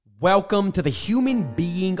Welcome to the Human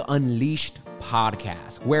Being Unleashed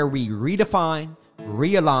podcast, where we redefine,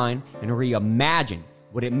 realign, and reimagine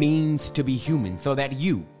what it means to be human so that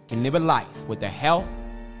you can live a life with the health,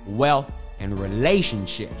 wealth, and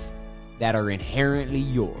relationships that are inherently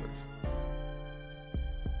yours.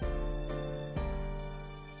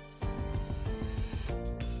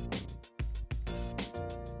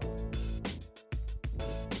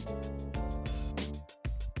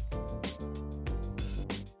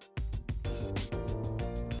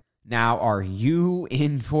 Now, are you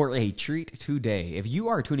in for a treat today? If you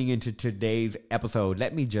are tuning into today's episode,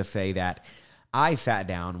 let me just say that I sat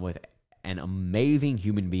down with an amazing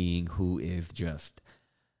human being who is just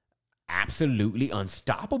absolutely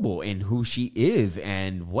unstoppable in who she is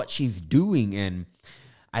and what she's doing. And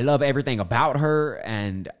I love everything about her,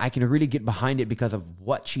 and I can really get behind it because of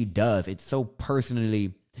what she does. It's so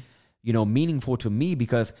personally, meaningful to me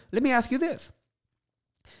because let me ask you this.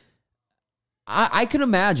 I can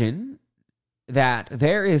imagine that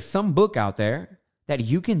there is some book out there that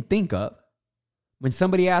you can think of when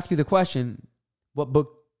somebody asks you the question, what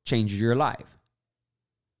book changed your life?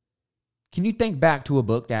 Can you think back to a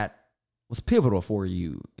book that was pivotal for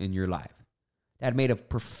you in your life, that made a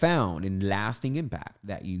profound and lasting impact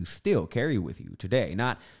that you still carry with you today?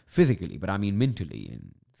 Not physically, but I mean mentally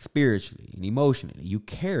and spiritually and emotionally. You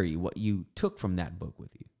carry what you took from that book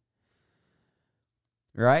with you,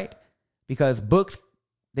 right? Because books,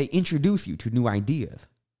 they introduce you to new ideas,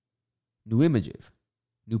 new images,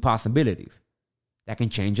 new possibilities that can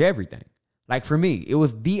change everything. Like for me, it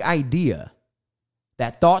was the idea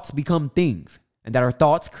that thoughts become things and that our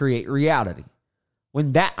thoughts create reality.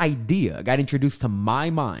 When that idea got introduced to my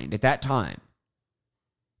mind at that time,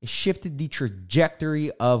 it shifted the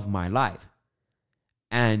trajectory of my life.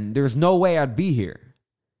 And there's no way I'd be here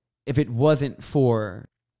if it wasn't for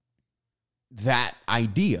that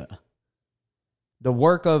idea. The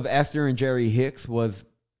work of Esther and Jerry Hicks was,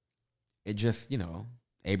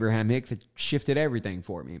 Abraham Hicks, it shifted everything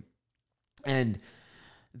for me. And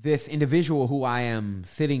this individual who I am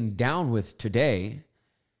sitting down with today,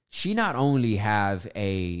 she not only has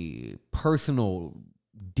a personal,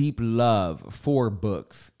 deep love for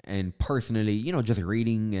books and personally, just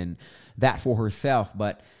reading and that for herself,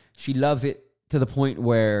 but she loves it to the point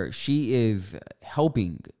where she is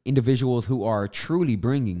helping individuals who are truly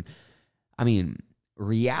bringing,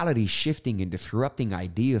 reality shifting and disrupting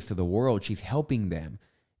ideas to the world. She's helping them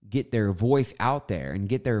get their voice out there and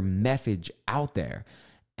get their message out there.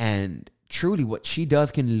 And truly what she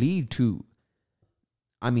does can lead to,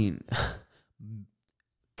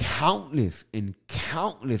 countless and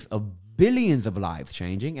countless of billions of lives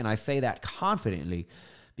changing. And I say that confidently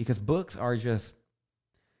because books are just,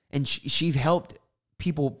 and she's helped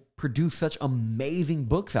people produce such amazing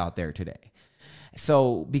books out there today.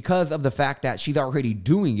 So because of the fact that she's already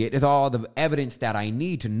doing it is all the evidence that I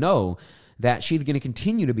need to know that she's going to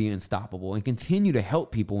continue to be unstoppable and continue to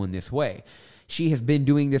help people in this way. She has been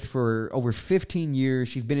doing this for over 15 years.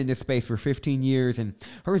 She's been in this space for 15 years. And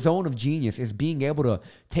her zone of genius is being able to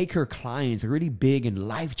take her clients really big and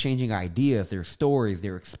life-changing ideas, their stories,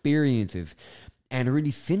 their experiences, and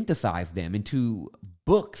really synthesize them into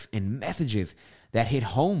books and messages that hit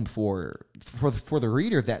home for the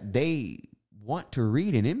readers that they want to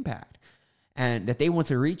read and impact, and that they want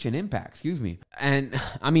to reach and impact, And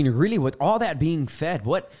really with all that being said,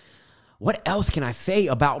 what else can I say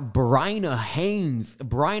about Bryna Haynes?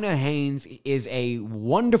 Bryna Haynes is a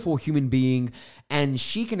wonderful human being, and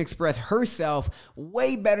she can express herself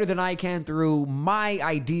way better than I can through my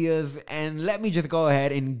ideas. And let me just go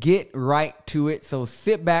ahead and get right to it. So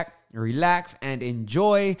sit back, relax, and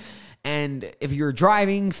enjoy. And if you're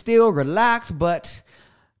driving, still relax, but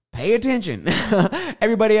pay attention.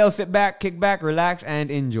 Everybody else sit back, kick back, relax,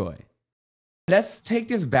 and enjoy. Let's take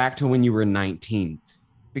this back to when you were 19.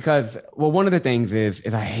 Because, one of the things is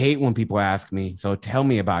I hate when people ask me, so tell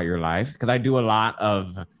me about your life. Because I do a lot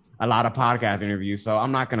of podcast interviews, so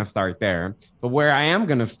I'm not going to start there. But where I am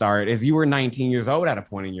going to start is you were 19 years old at a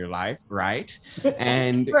point in your life, right?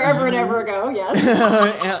 And forever and ever ago,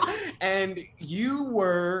 yes. And you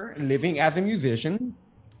were living as a musician,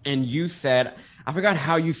 and you said, I forgot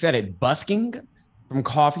how you said it, busking from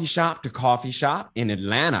coffee shop to coffee shop in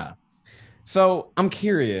Atlanta. So I'm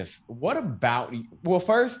curious, what about you?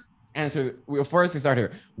 First we start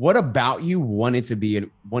here. What about you wanted to be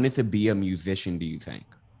a musician, do you think?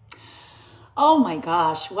 Oh my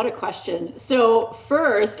gosh, what a question. So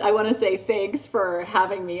first, I want to say thanks for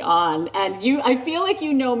having me on. And I feel like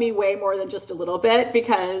you know me way more than just a little bit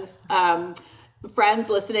because friends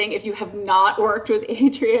listening, if you have not worked with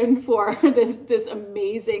Adrian for this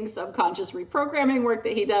amazing subconscious reprogramming work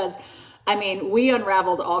that he does, I mean, we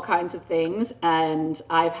unraveled all kinds of things, and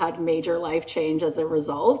I've had major life change as a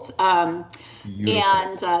result.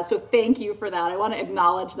 Beautiful. So thank you for that. I want to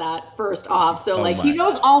acknowledge that first off. So So like he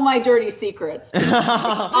knows much. all my dirty secrets,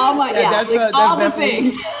 all my Yeah, that's all the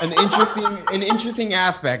definitely things. an interesting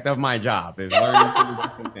aspect of my job is learning some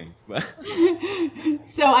interesting things. But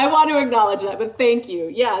So I want to acknowledge that, but thank you.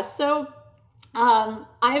 Yeah. So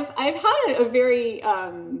I've had a very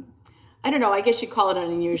I don't know, I guess you call it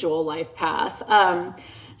an unusual life path.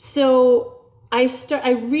 So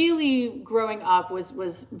I really growing up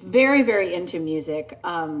was very, very into music.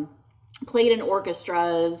 Played in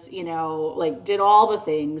orchestras, like did all the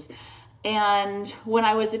things. And when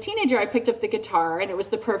I was a teenager, I picked up the guitar, and it was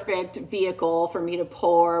the perfect vehicle for me to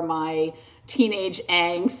pour my teenage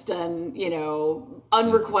angst and,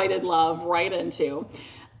 unrequited love right into.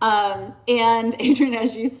 And Adrian,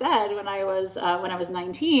 as you said, when I was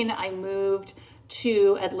 19, I moved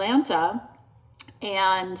to Atlanta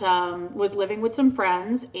and was living with some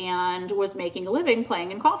friends and was making a living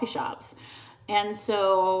playing in coffee shops. And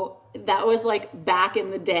so that was like back in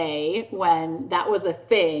the day when that was a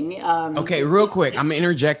thing. okay, real quick, I'm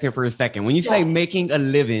interjecting for a second. When you say Yeah, making a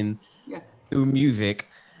living yeah. through music,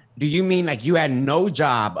 do you mean like you had no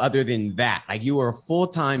job other than that? Like you were a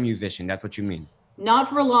full-time musician? That's what you mean? Not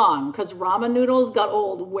for long, because ramen noodles got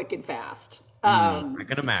old wicked fast. I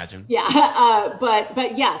can imagine. Yeah,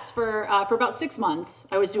 but yes, for about 6 months,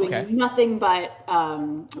 I was Okay. doing nothing but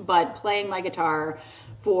playing my guitar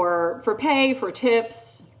for pay, for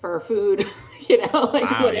tips, for food, like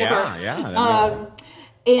Wow. whatever. Yeah. That makes sense. Um,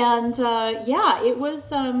 and yeah, it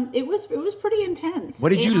was pretty intense. What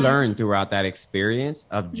did you And learn throughout that experience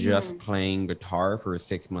of just mhm. playing guitar for a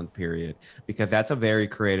 6 month period? Because that's a very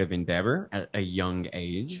creative endeavor at a young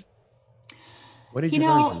age. What did you you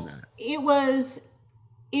learn know, from that? it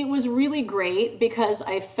was really great because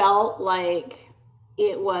I felt like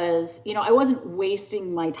it was, I wasn't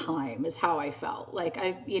wasting my time is how I felt. Like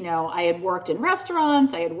I had worked in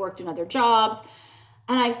restaurants, I had worked in other jobs,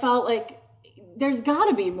 and I felt like there's got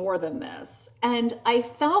to be more than this. And I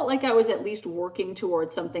felt like I was at least working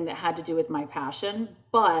towards something that had to do with my passion,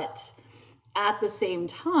 but at the same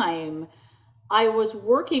time, I was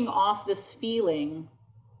working off this feeling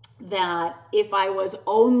that if I was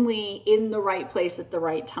only in the right place at the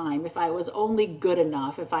right time, if I was only good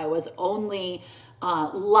enough, if I was only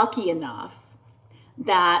lucky enough,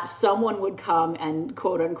 that someone would come and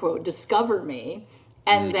quote unquote discover me,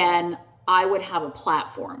 and Mm. then I would have a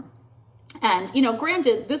platform. And,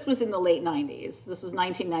 granted, this was in the late 90s. This was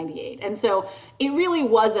 1998. And so it really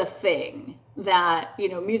was a thing that,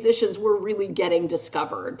 musicians were really getting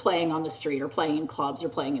discovered playing on the street or playing in clubs or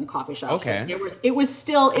playing in coffee shops. Like Okay. it I was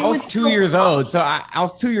was two still years old, so possible. I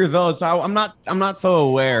was 2 years old, so I'm not so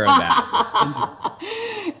aware of that. But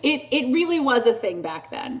interesting. It really was a thing back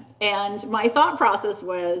then. And my thought process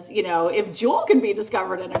was, if Jewel can be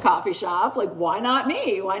discovered in a coffee shop, like why not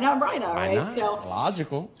me? Why not Bryna, Why right? not? So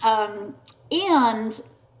Logical. and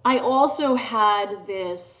I also had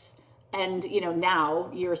this, and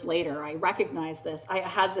now years later, I recognize this. I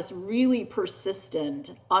had this really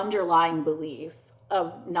persistent underlying belief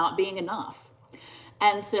of not being enough.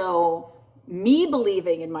 And so me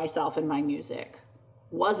believing in myself and my music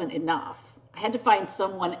wasn't enough. I had to find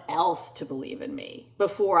someone else to believe in me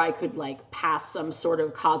before I could like pass some sort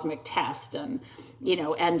of cosmic test and,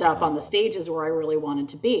 end up on the stages where I really wanted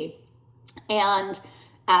to be. And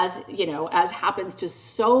as happens to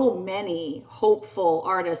so many hopeful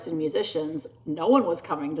artists and musicians, no one was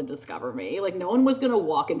coming to discover me. Like no one was going to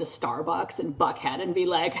walk into Starbucks in Buckhead and be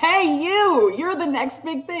like, "Hey, you're the next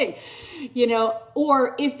big thing,"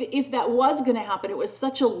 Or if that was going to happen, it was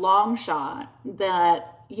such a long shot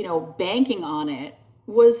that banking on it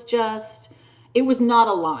was just. It was not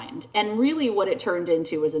aligned. And really, what it turned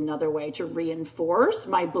into was another way to reinforce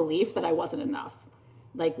my belief that I wasn't enough.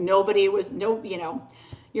 Like nobody was no,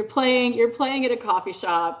 you're playing at a coffee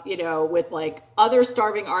shop, with like other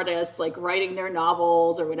starving artists like writing their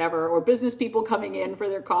novels or whatever, or business people coming in for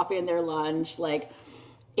their coffee and their lunch. Like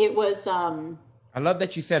it was I love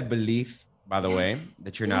that you said belief, by the way,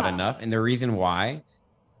 that you're not yeah. enough. And the reason why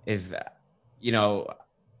is, you know,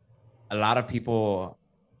 a lot of people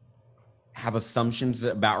have assumptions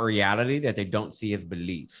about reality that they don't see as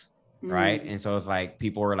beliefs, right? Mm. And so it's like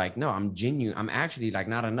people are like, no, I'm genuine. I'm actually like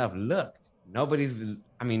not enough. Look, nobody's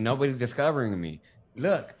discovering me.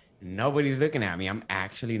 Look, nobody's looking at me. I'm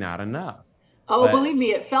actually not enough. Oh, believe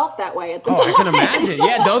me, it felt that way at the Oh, time. I can imagine.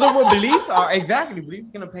 Yeah, those are what beliefs are. Exactly. Beliefs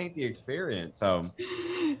going to paint the experience. So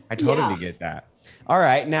I totally Yeah. get that. All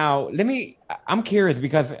right. Now, I'm curious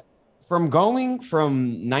because from going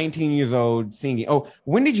from 19 years old singing,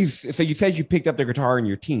 when did you, so you said you picked up the guitar in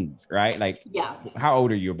your teens, right? Like, Yeah. how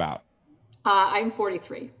old are you about? I'm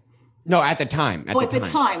 43. No, at the time, at Oh, the at the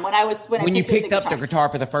time. time when I When you picked up the picked up the guitar. guitar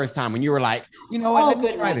for the first time, when you were like, you know what, Oh let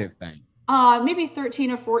me try goodness. this thing. Maybe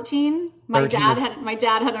 13 or 14. 13 or My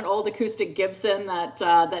dad had an old acoustic Gibson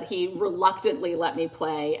that he reluctantly let me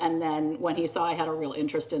play, and then when he saw I had a real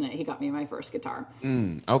interest in it, he got me my first guitar.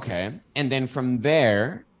 Okay. And then from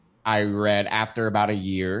there, I read after about a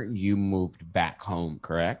year, you moved back home,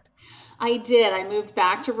 correct? I did. I moved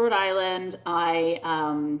back to Rhode Island. I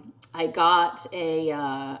got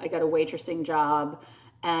I got a waitressing job,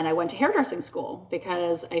 and I went to hairdressing school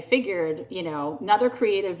because I figured, another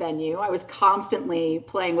creative venue. I was constantly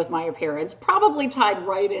playing with my appearance, probably tied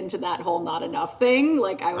right into that whole not enough thing.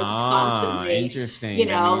 Like I was Ah, constantly,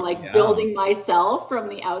 interesting. I mean, like yeah. building myself from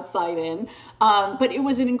the outside in. But it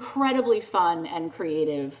was an incredibly fun and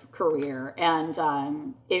creative career, and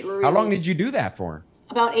it How long really did you do that for?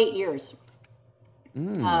 about 8 years.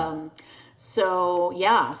 Mm. Um, so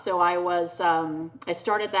yeah, so I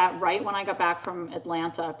started that right when I got back from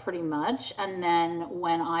Atlanta, pretty much, and then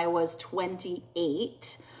when I was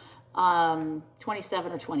 28,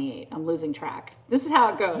 27 or 28, I'm losing track. This is how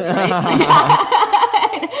it goes, right?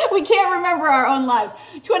 We can't remember our own lives.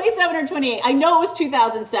 27 or 28. I know it was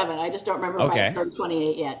 2007. I just don't remember if I had Okay. turned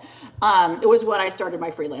 28 yet. It was when I started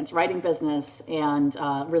my freelance writing business and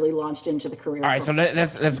really launched into the career All right, for so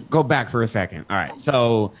myself. let's go back for a second. All right, Okay.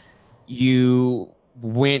 so you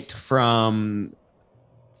went from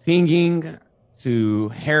singing to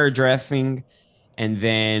hairdressing, and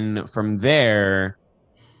then from there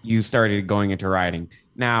you started going into writing.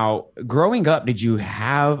 Now, growing up, did you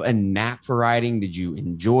have a knack for writing? Did you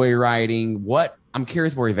enjoy writing? What I'm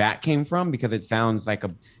curious where that came from because it sounds like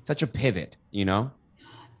a such a pivot, you know?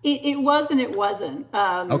 It was and it wasn't.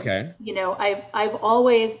 Okay. I've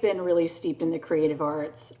always been really steeped in the creative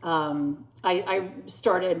arts. I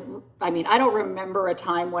started. I mean, I don't remember a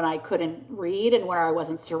time when I couldn't read and where I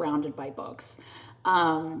wasn't surrounded by books.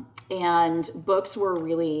 And books were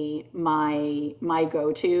really my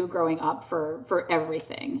go-to growing up for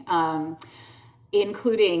everything.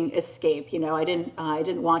 Including escape. I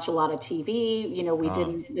didn't watch a lot of TV. We Oh.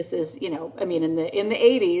 didn't. This is, I mean, in the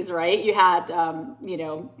 80s, right? You had,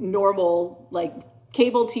 normal like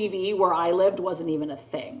cable TV where I lived wasn't even a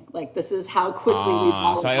thing. Like this is how quickly we've Ah,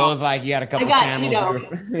 all so it evolved. was like you had a I couple got, channels you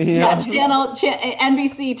were, yeah, yeah.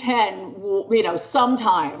 NBC 10,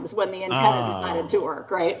 sometimes when the antenna decided Ah. to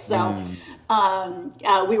work, right? So,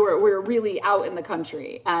 Mm. we were really out in the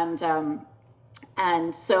country, and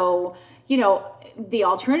so, the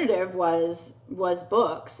alternative was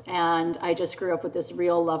books, and I just grew up with this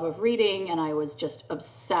real love of reading, and I was just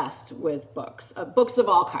obsessed with books of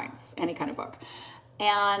all kinds, any kind of book.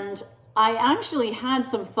 And I actually had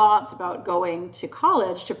some thoughts about going to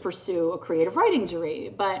college to pursue a creative writing degree,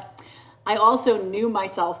 but I also knew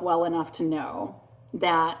myself well enough to know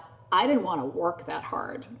that I didn't want to work that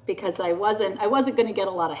hard because I wasn't going to get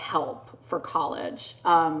a lot of help for college,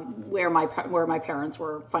 where my parents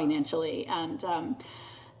were financially,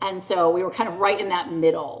 and so we were kind of right in that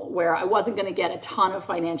middle where I wasn't going to get a ton of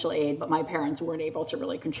financial aid, but my parents weren't able to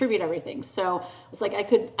really contribute everything. So it was like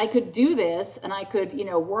I could do this, and I could,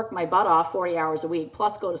 work my butt off 40 hours a week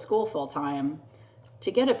plus go to school full time to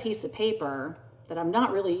get a piece of paper that I'm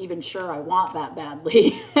not really even sure I want that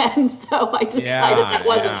badly. And so I decided Yeah, that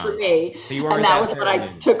wasn't for yeah. me. So you And weren't that that was when I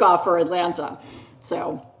serious. took off for Atlanta.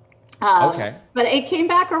 So, Okay. but it came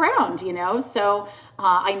back around, So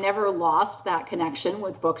I never lost that connection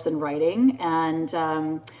with books and writing. And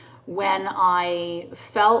when I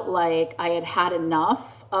felt like I had had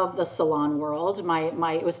enough of the salon world,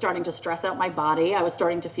 it was starting to stress out my body. I was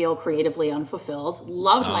starting to feel creatively unfulfilled.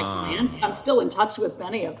 Loved my clients. I'm Ah. still in touch with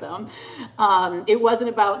many of them. It wasn't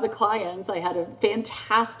about the clients. I had a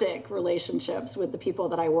fantastic relationships with the people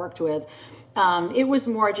that I worked with. It was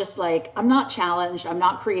more just like, I'm not challenged. I'm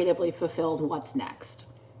not creatively fulfilled. What's next?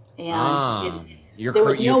 And Ah. there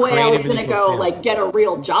was You're no way I was going creatively to go fulfilled. like get a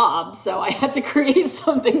real job. So I had to create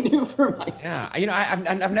something new for myself. Yeah,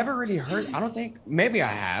 I've never really heard. I don't think maybe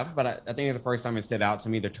I have, but I think it's the first time it stood out to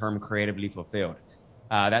me the term creatively fulfilled.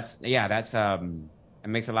 That's it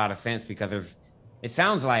makes a lot of sense because it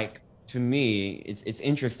sounds like to me it's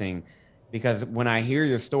interesting because when I hear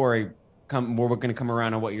your story we're going to come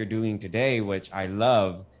around on what you're doing today, which I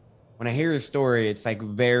love. When I hear your story, it's like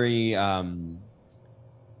very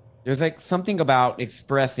There's like something about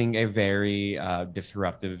expressing a very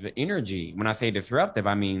disruptive energy. When I say disruptive,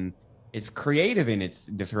 I mean it's creative in its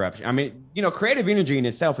disruption. I mean, creative energy in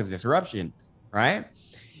itself is disruption, right?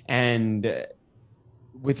 And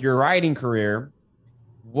with your writing career,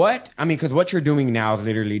 because what you're doing now is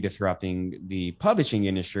literally disrupting the publishing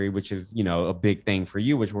industry, which is, a big thing for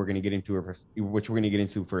you, which we're going to get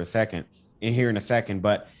into, for a second, and here in a second.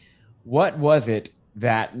 But what was it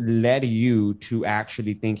that led you to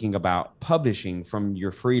actually thinking about publishing from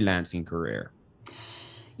your freelancing career?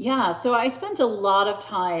 Yeah, so I spent a lot of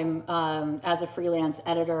time as a freelance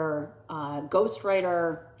editor,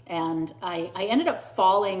 ghostwriter, and I ended up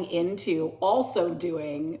falling into also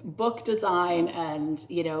doing book design and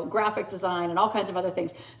graphic design and all kinds of other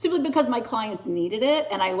things, simply because my clients needed it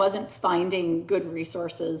and I wasn't finding good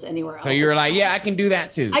resources anywhere So else. you're like, yeah, I can do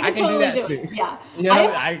that too. I I can can do totally that do too. it.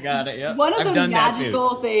 Yeah. I got it. Yep. One of I've the done that too.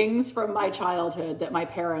 magical things from my childhood that my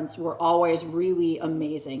parents were always really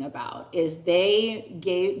amazing about is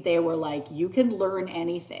they were like, you can learn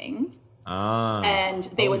anything. Ah, And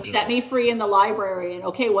they oh, would set me free in the library and,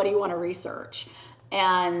 okay, what do you want to research?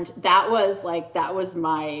 And that was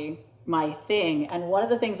my thing. And one of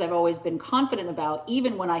the things I've always been confident about,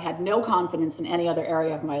 even when I had no confidence in any other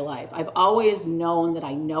area of my life, I've always known that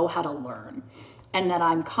I know how to learn and that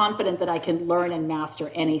I'm confident that I can learn and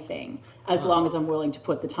master anything as long as I'm willing to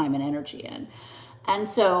put the time and energy in. And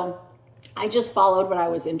so I just followed what I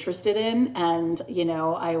was interested in, and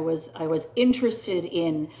I was interested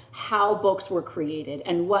in how books were created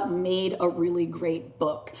and what made a really great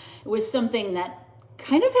book. It was something that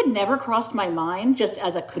kind of had never crossed my mind just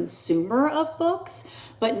as a consumer of books,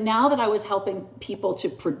 but now that I was helping people to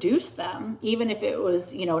produce them, even if it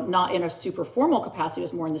was not in a super formal capacity, it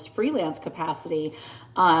was more in this freelance capacity,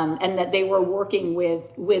 and that they were working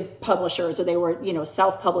with publishers, or they were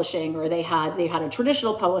self-publishing, or they had a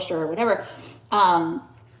traditional publisher or whatever.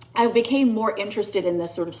 I became more interested in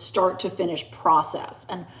this sort of start to finish process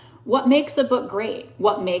and what makes a book great,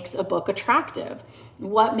 what makes a book attractive,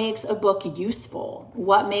 what makes a book useful,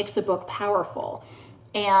 what makes a book powerful.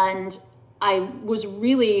 And I was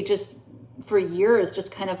really just for years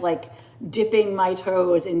just kind of like dipping my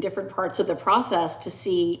toes in different parts of the process to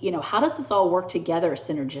see, how does this all work together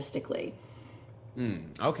synergistically?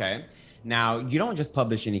 Okay. Now, you don't just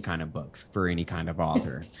publish any kind of books for any kind of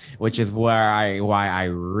author, which is why I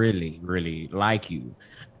really, really like you.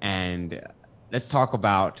 And let's talk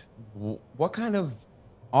about what kind of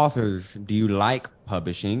authors do you like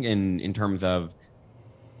publishing in terms of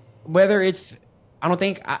whether it's I don't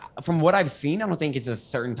think from what I've seen, I don't think it's a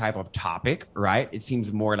certain type of topic, right? It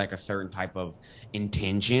seems more like a certain type of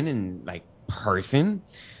intention and like person.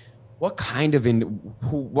 What kind of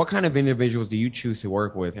individuals do you choose to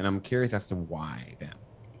work with? And I'm curious as to why them.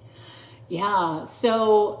 Yeah,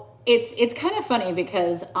 so it's kind of funny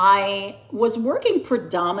because I was working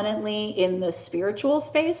predominantly in the spiritual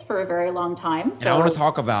space for a very long time. And I want to So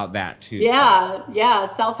talk about that too. So yeah,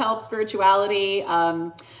 self-help, spirituality,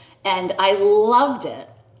 and I loved it.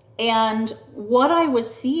 And what I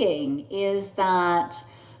was seeing is that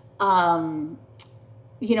um,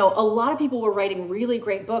 a lot of people were writing really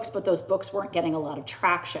great books, but those books weren't getting a lot of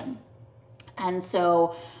traction. And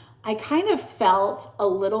so I kind of felt a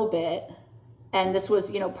little bit, and this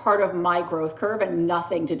was, part of my growth curve and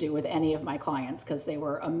nothing to do with any of my clients because they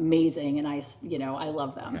were amazing and I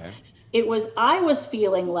love them. okay. I was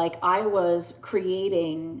feeling like I was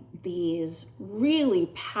creating these really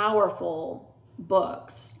powerful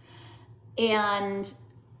books, and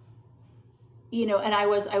and I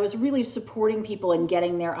was really supporting people in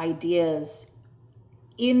getting their ideas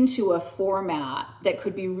into a format that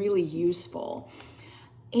could be really useful.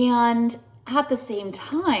 And at the same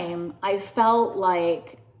time, I felt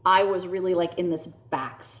like I was really like in this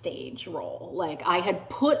backstage role. Like I had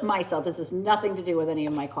put myself, this has nothing to do with any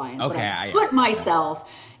of my clients, but Okay. I put myself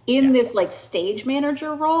in Yeah. this like stage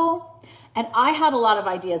manager role. And I had a lot of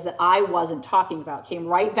ideas that I wasn't talking about, came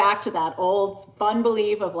right back to that old fun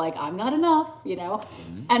belief of like, I'm not enough.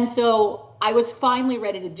 Mhm. And so I was finally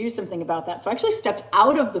ready to do something about that. So I actually stepped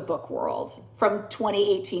out of the book world from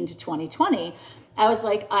 2018 to 2020. I was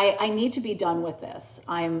like, I need to be done with this.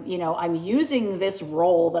 I'm using this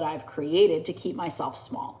role that I've created to keep myself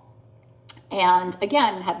small. And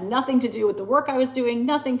again, had nothing to do with the work I was doing,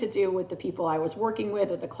 nothing to do with the people I was working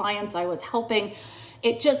with or the clients I was helping.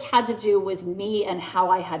 It just had to do with me and how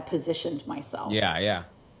I had positioned myself. Yeah. Yeah.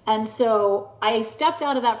 And so I stepped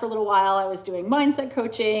out of that for a little while. I was doing mindset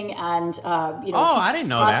coaching and, Oh, I teaching didn't a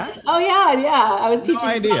know that. process. Oh yeah, yeah. I was No teaching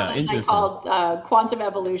a idea. process I Interesting. called quantum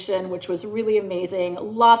evolution, which was really amazing.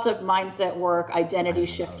 Lots of mindset work, I identity love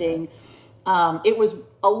that. shifting. It was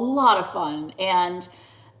a lot of fun. And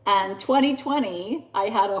 2020, I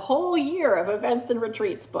had a whole year of events and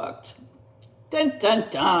retreats booked. Dun dun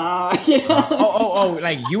dun.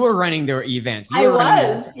 Like you were running their events. You I were running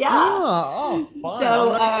was, the yeah. fun. I'm So,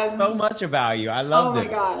 learning so much about you. I oh love my this.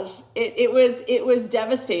 gosh, it was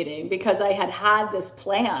devastating because I had this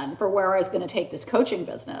plan for where I was going to take this coaching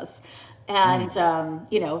business, and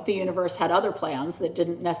Mm. the universe had other plans that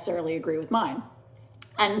didn't necessarily agree with mine.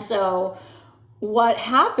 And so what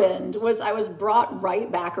happened was I was brought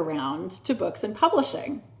right back around to books and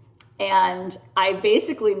publishing. And I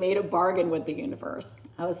basically made a bargain with the universe.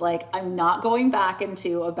 I was like, I'm not going back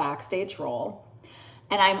into a backstage role.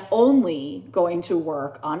 And I'm only going to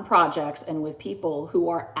work on projects and with people who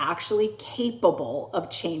are actually capable of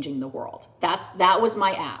changing the world. That was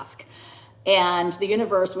my ask. And the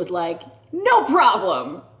universe was like, no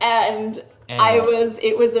problem. And And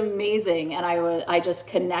it was amazing. And I just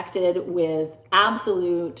connected with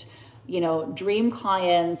absolute, dream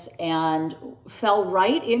clients and fell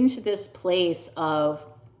right into this place of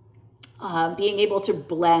being able to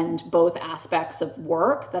blend both aspects of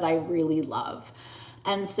work that I really love.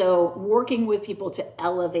 And so, working with people to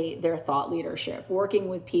elevate their thought leadership, working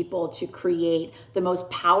with people to create the most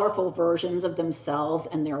powerful versions of themselves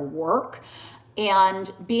and their work,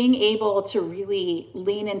 and being able to really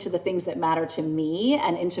lean into the things that matter to me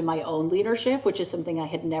and into my own leadership, which is something I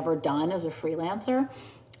had never done as a freelancer.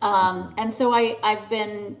 And so I've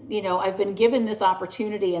been given this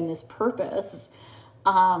opportunity and this purpose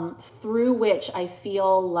through which I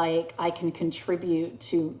feel like I can contribute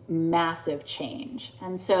to massive change.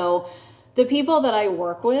 And so the people that I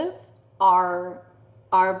work with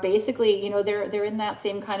are basically, they're in that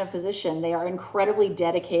same kind of position. They are incredibly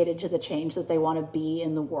dedicated to the change that they want to be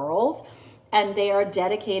in the world, and they are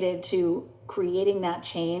dedicated to creating that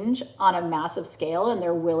change on a massive scale, and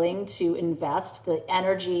they're willing to invest the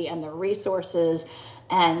energy and the resources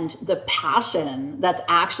and the passion that's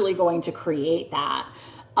actually going to create that.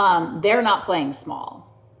 They're not playing small,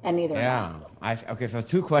 and neither am Okay, so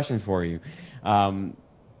two questions for you.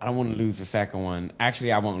 I don't want to lose the second one.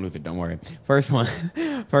 Actually, I won't lose it. Don't worry. First one,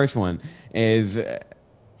 first one is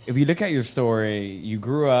if you look at your story, you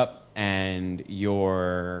grew up and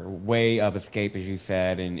your way of escape, as you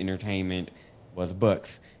said, in entertainment was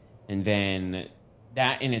books. And then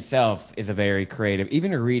that in itself is a very creative,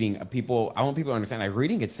 even a reading, I want people to understand like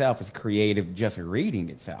reading itself is creative, just reading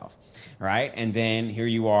itself, right? And then here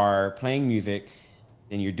you are playing music,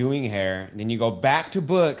 then you're doing hair, then you go back to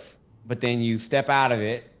books, but then you step out of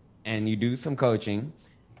it and you do some coaching.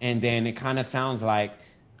 And then it kind of sounds like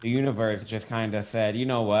the universe just kind of said, you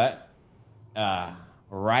know what? uh,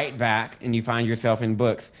 right back, and you find yourself in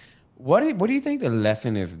books. What do you think the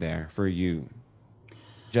lesson is there for you?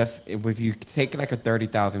 Just if you take like a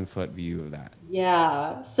 30,000 foot view of that.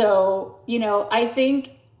 Yeah. So, I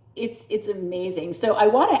think it's amazing. So I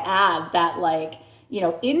want to add that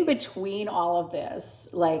in between all of this,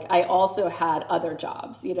 like I also had other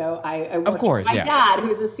jobs. I Of worked for course, my yeah. dad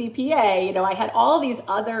who's a CPA. I had all these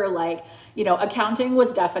other accounting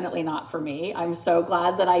was definitely not for me. I'm so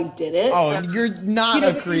glad that I did it. Oh, you're not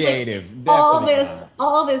a Because it's creative, definitely not.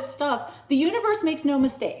 all this stuff. The universe makes no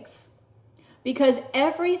mistakes, because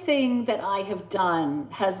everything that I have done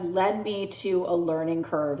has led me to a learning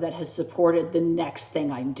curve that has supported the next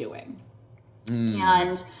thing I'm doing. Mm.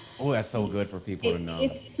 And Oh, that's so good for people to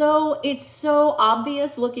know. it's so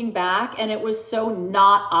obvious looking back, and it was so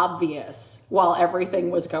not obvious while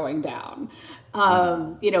everything was going down.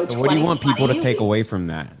 Mm. So, what do you want people to 2020, take away from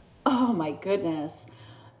that? oh my goodness.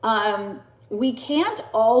 We can't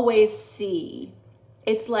always see.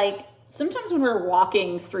 It's like sometimes when we're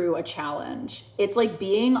walking through a challenge, it's like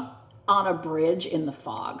being on a bridge in the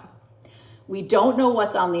fog. We don't know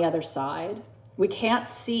what's on the other side. We can't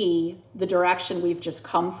see the direction we've just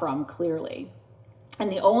come from clearly.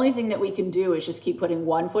 And the only thing that we can do is just keep putting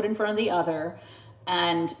one foot in front of the other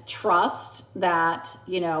and trust that,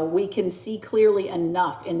 we can see clearly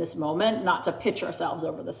enough in this moment not to pitch ourselves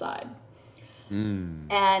over the side.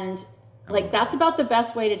 Mm. And I love that's that. about the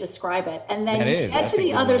best way to describe it. And then That you is. get That's to a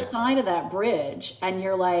the good other way. side of that bridge and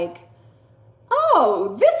you're like,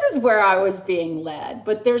 oh, this is where I was being led.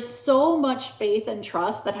 But there's so much faith and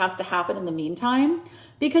trust that has to happen in the meantime,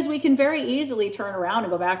 because we can very easily turn around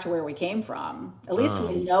and go back to where we came from. At least we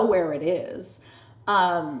Um, know where it is.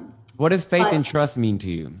 Um, what does faith but and trust mean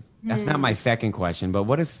to you? That's not my hmm, second question, but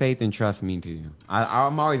what does faith and trust mean to you?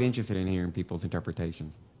 I'm always interested in hearing people's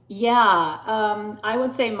interpretations. yeah, I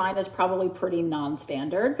would say mine is probably pretty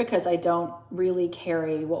non-standard because I don't really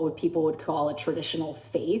carry what would people would call a traditional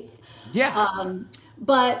faith. Yeah. Um,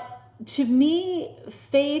 but To me,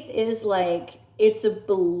 faith is like, it's a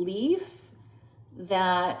belief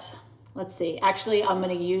that, let's see, actually, I'm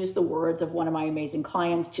going to use the words of one of my amazing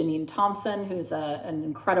clients, Janine Thompson, who's an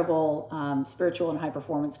incredible spiritual and high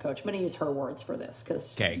performance coach. I'm going to use her words for this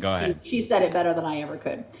because Okay, go ahead. she said it better than I ever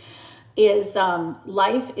could. Is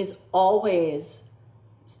life is always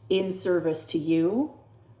in service to you,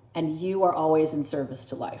 and you are always in service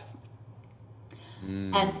to life.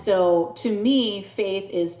 And so to me,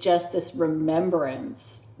 faith is just this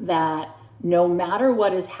remembrance that no matter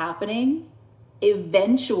what is happening,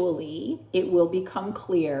 eventually it will become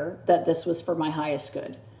clear that this was for my highest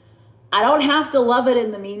good. I don't have to love it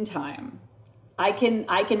in the meantime. I can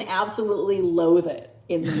absolutely loathe it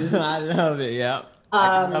in the meantime. I love it. Yeah.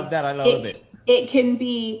 I love that. I love it. It can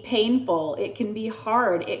be painful. It can be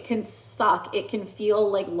hard. It can suck. It can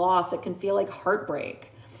feel like loss. It can feel like heartbreak.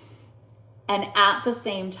 And at the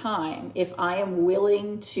same time, if I am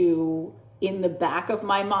willing to, in the back of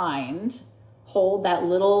my mind, hold that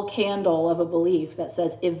little candle of a belief that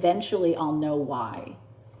says, eventually I'll know why.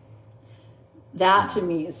 That to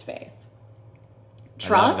me is faith.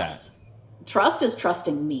 Trust is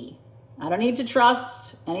trusting me. I don't need to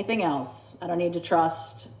trust anything else. I don't need to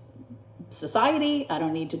trust society. I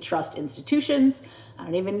don't need to trust institutions. I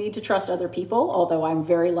don't even need to trust other people, although I'm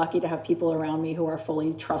very lucky to have people around me who are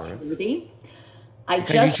fully trustworthy.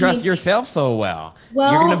 Because you trust yourself so well.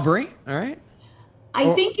 You're going to bring, all right?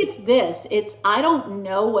 I think it's this. I don't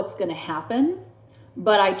know what's going to happen,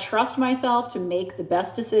 but I trust myself to make the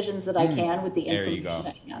best decisions that I can with the information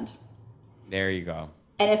at hand. There you go.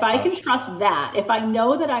 And if I can trust that, if I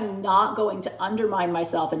know that I'm not going to undermine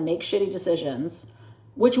myself and make shitty decisions,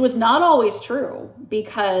 which was not always true,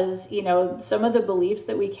 because, some of the beliefs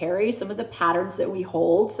that we carry, some of the patterns that we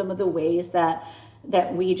hold, some of the ways that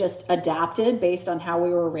we just adapted based on how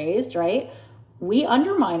we were raised, right? We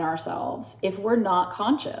undermine ourselves if we're not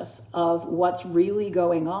conscious of what's really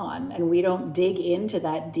going on, and we don't dig into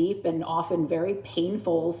that deep and often very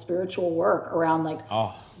painful spiritual work around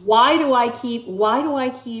why do I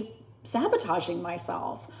keep sabotaging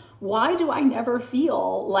myself? Why do I never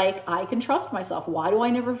feel like I can trust myself? Why do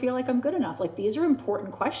I never feel like I'm good enough? These are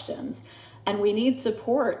important questions. And we need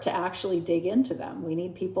support to actually dig into them. We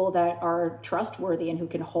need people that are trustworthy and who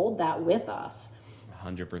can hold that with us.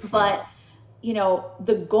 100%. But,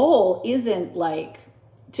 the goal isn't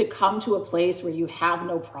to come to a place where you have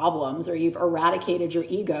no problems or you've eradicated your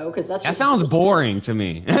ego, because that sounds boring to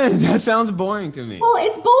me. That sounds boring to me. Well,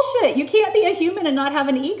 it's bullshit. You can't be a human and not have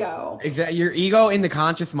an ego. Exactly. Your ego and the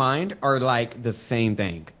conscious mind are the same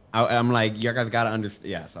thing. I'm you guys got to understand.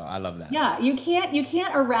 Yeah, so I love that. Yeah, you can't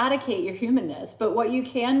eradicate your humanness, but what you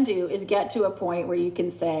can do is get to a point where you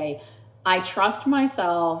can say, I trust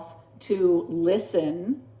myself to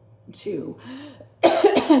listen to,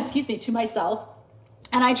 to myself,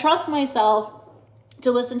 and I trust myself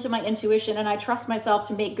to listen to my intuition, and I trust myself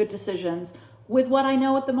to make good decisions with what I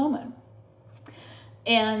know at the moment.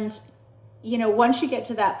 And, once you get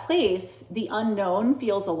to that place, the unknown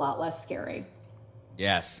feels a lot less scary.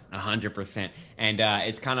 Yes, 100%. And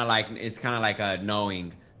it's kind of like a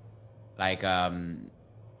knowing,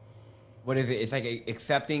 what is it? It's like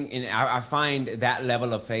accepting. And I find that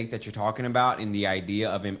level of faith that you're talking about in the idea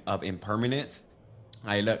of impermanence.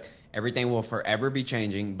 Look, everything will forever be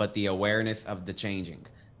changing, but the awareness of the changing.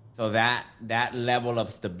 So that level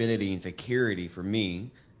of stability and security for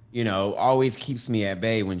me, always keeps me at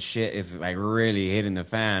bay when shit is really hitting the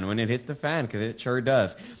fan, when it hits the fan, because it sure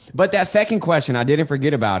does. But that second question, I didn't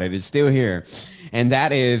forget about it. It's still here. And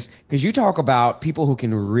that is, because you talk about people who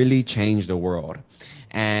can really change the world,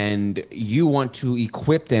 and you want to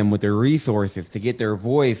equip them with the resources to get their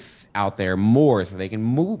voice out there more so they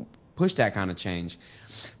can push that kind of change.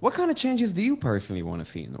 What kind of changes do you personally want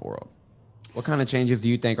to see in the world? What kind of changes do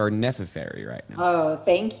you think are necessary right now? Oh,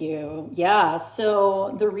 thank you. Yeah.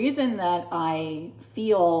 So the reason that I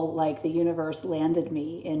feel like the universe landed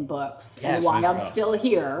me in books and why I'm still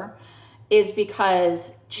here is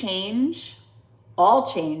because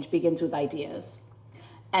all change begins with ideas.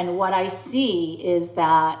 And what I see is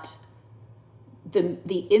that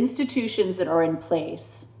the institutions that are in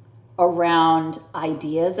place around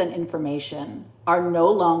ideas and information are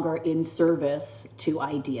no longer in service to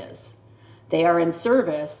ideas. They are in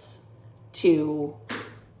service to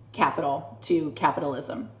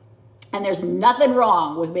capitalism. And there's nothing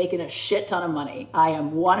wrong with making a shit ton of money. I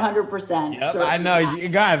am 100% certain. I know. You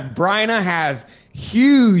guys, Bryna has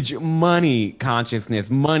huge money consciousness,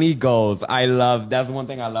 money goals. That's one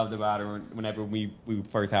thing I loved about her whenever we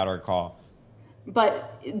first had our call.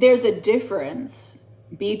 But there's a difference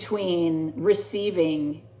between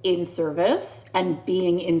receiving in service and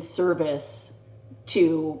being in service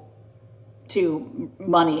to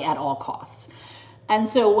money at all costs. And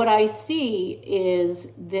so what I see is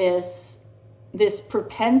this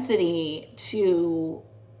propensity to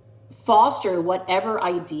foster whatever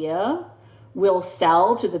idea will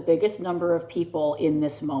sell to the biggest number of people in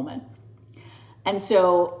this moment. And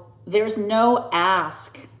so there's no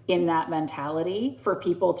ask in that mentality for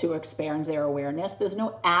people to expand their awareness. There's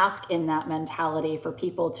no ask in that mentality for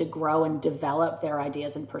people to grow and develop their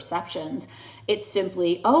ideas and perceptions. It's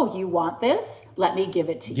simply, oh, you want this? Let me give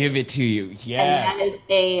it to you. Give it to you. Yes. And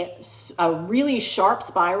that is a really sharp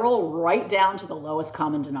spiral right down to the lowest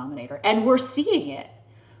common denominator. And we're seeing it.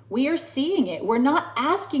 We are seeing it. We're not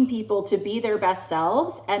asking people to be their best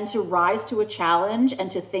selves and to rise to a challenge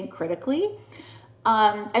and to think critically.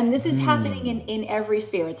 And this is happening in every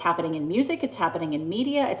sphere. It's happening in music. It's happening in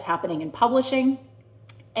media. It's happening in publishing.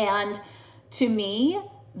 And to me,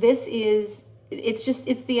 it's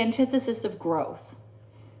the antithesis of growth.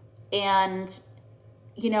 And,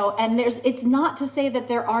 it's not to say that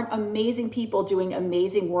there aren't amazing people doing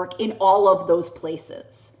amazing work in all of those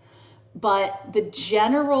places. But the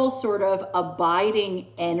general sort of abiding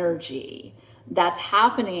energy that's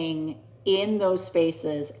happening in those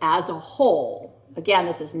spaces as a whole, again,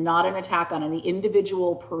 this is not an attack on any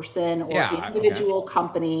individual person or individual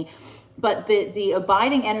company, but the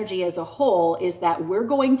abiding energy as a whole is that we're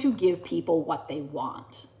going to give people what they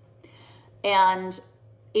want. And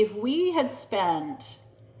if we had spent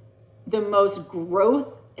the most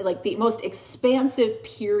growth, like the most expansive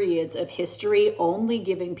periods of history only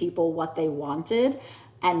giving people what they wanted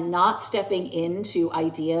and not stepping into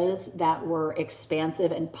ideas that were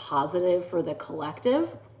expansive and positive for the collective,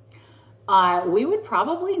 we would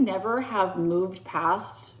probably never have moved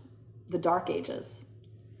past the Dark Ages.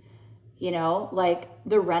 Like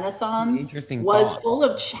the Renaissance was full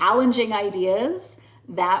of challenging ideas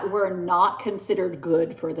that were not considered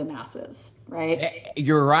good for the masses, right?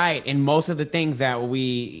 You're right. And most of the things that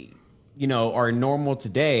we, are normal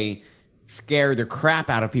today scared the crap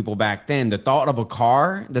out of people back then. The thought of a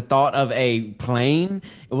car, the thought of a plane,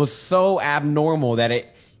 it was so abnormal that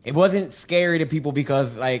it wasn't scary to people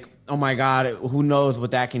because like, oh my God, who knows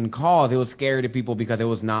what that can cause? It was scary to people because it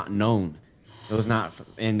was not known. It was not,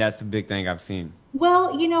 and that's the big thing I've seen. Well,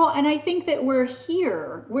 and I think that we're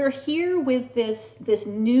here with this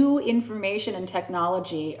new information and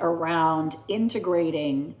technology around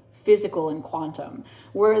integrating physical and quantum.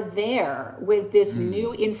 We're there with this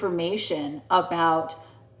new information about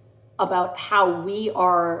how we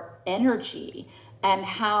are energy and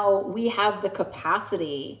how we have the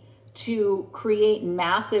capacity to create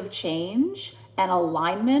massive change and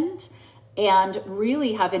alignment and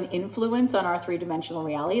really have an influence on our three-dimensional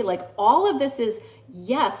reality. Like all of this is,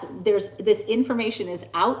 yes, this information is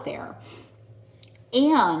out there.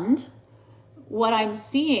 And what I'm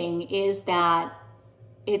seeing is that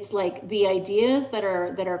it's like the ideas that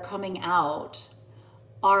are coming out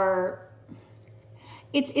are,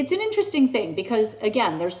 it's an interesting thing because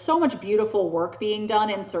again, there's so much beautiful work being done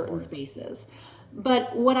in certain spaces.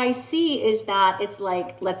 But what I see is that it's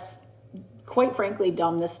like, let's quite frankly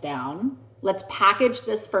dumb this down. Let's package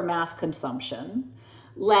this for mass consumption.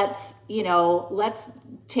 Let's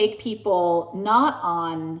take people not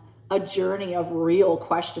on a journey of real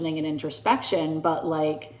questioning and introspection, but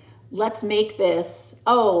like, let's make this,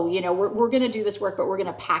 we're going to do this work, but we're going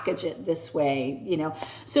to package it this way,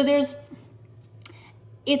 So this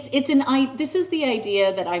is the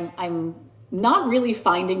idea that I'm not really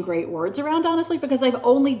finding great words around, honestly, because I've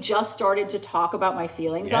only just started to talk about my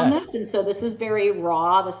feelings on this. And so this is very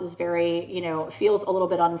raw. This is very, feels a little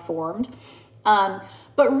bit unformed.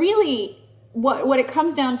 But really what it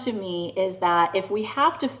comes down to me is that if we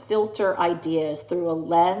have to filter ideas through a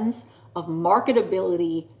lens of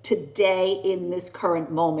marketability today in this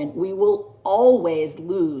current moment, we will always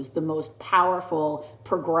lose the most powerful,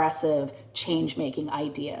 progressive, change-making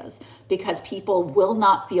ideas because people will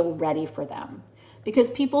not feel ready for them. Because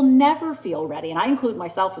people never feel ready, and I include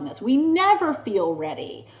myself in this, we never feel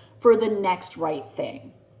ready for the next right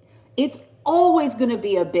thing. It's always going to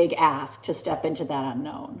be a big ask to step into that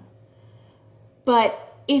unknown. But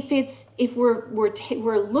if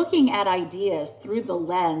we're looking at ideas through the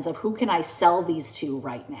lens of who can I sell these to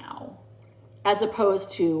right now, as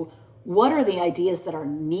opposed to what are the ideas that are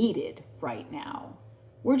needed right now,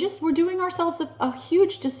 we're doing ourselves a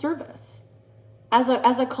huge disservice as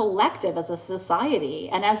a collective, as a society,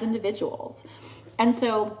 and as individuals. And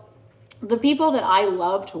so the people that I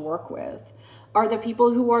love to work with are the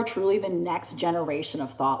people who are truly the next generation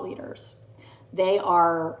of thought leaders. They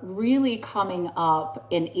are really coming up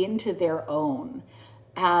and into their own.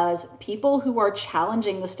 as people who are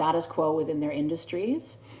challenging the status quo within their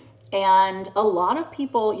industries. And a lot of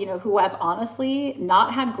people, who have honestly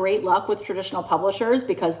not had great luck with traditional publishers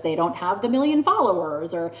because they don't have the million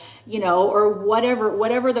followers, or, or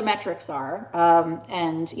whatever the metrics are.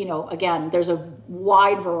 And, again, there's a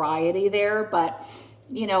wide variety there, but,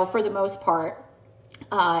 for the most part,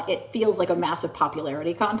 it feels like a massive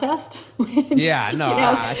popularity contest. Which, Yeah, no,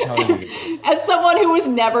 I totally get that. as someone who was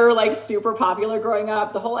never like super popular growing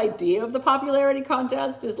up, the whole idea of the popularity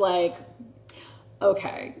contest is like,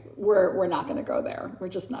 okay, we're not going to go there. We're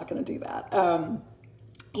just not going to do that.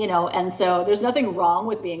 And so there's nothing wrong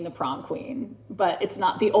with being the prom queen, but it's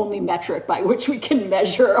not the only metric by which we can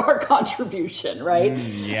measure our contribution, right?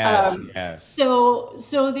 Yes, yes.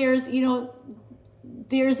 So there's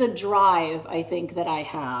a drive, I think, that I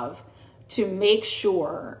have to make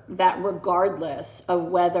sure that regardless of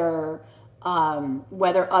whether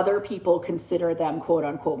other people consider them quote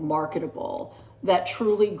unquote marketable, that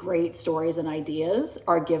truly great stories and ideas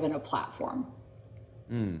are given a platform.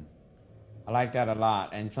 I like that a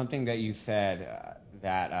lot. And something that you said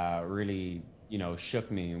that really, shook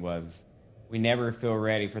me was we never feel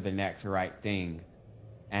ready for the next right thing.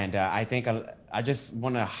 And I think I just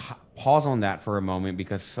want to pause on that for a moment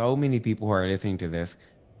because so many people who are listening to this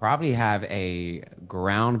probably have a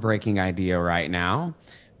groundbreaking idea right now,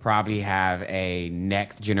 probably have a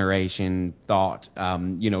next generation thought,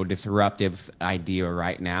 disruptive idea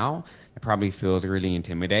right now. It probably feels really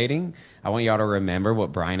intimidating. I want y'all to remember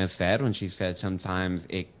what Bryna said when she said sometimes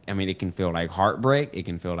it can feel like heartbreak, it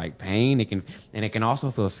can feel like pain, and it can also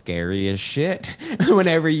feel scary as shit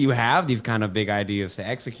whenever you have these kind of big ideas to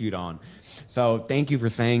execute on. So thank you for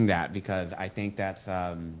saying that because I think that's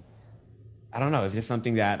I don't know. It's just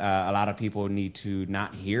something that a lot of people need to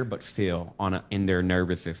not hear but feel in their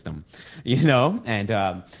nervous system,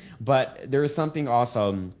 And but there is something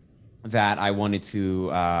also that I wanted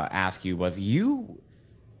to ask you was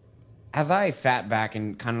as I sat back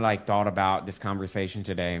and kind of like thought about this conversation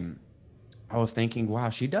today, I was thinking, wow,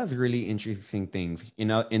 she does really interesting things, in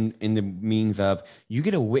the means of you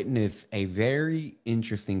get to witness a very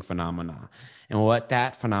interesting phenomena. And what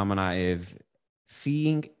that phenomena is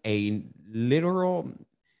seeing a literal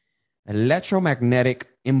electromagnetic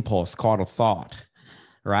impulse called a thought,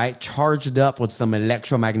 right? Charged up with some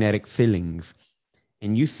electromagnetic feelings.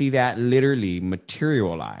 And you see that literally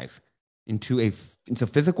materialize into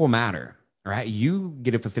physical matter, right? You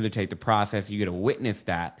get to facilitate the process, you get to witness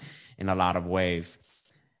that in a lot of ways.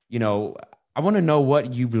 I want to know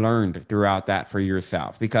what you've learned throughout that for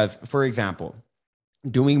yourself. Because, for example,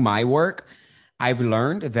 doing my work, I've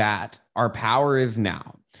learned that our power is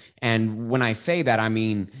now. And when I say that, I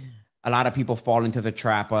mean, a lot of people fall into the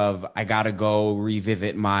trap of, I got to go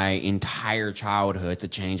revisit my entire childhood to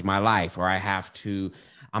change my life, or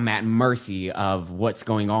I'm at mercy of what's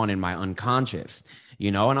going on in my unconscious,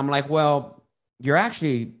 And I'm like, well, you're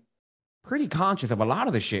actually pretty conscious of a lot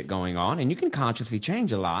of the shit going on, and you can consciously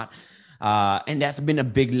change a lot. And that's been a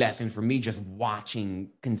big lesson for me, just watching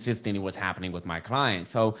consistently what's happening with my clients.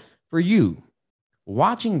 So for you,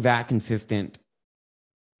 watching that consistent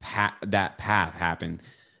that path happen,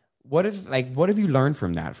 what have you learned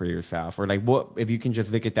from that for yourself? Or like, what, if you can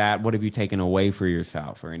just look at that, what have you taken away for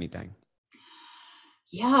yourself or anything?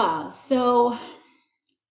 Yeah. So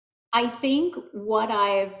I think what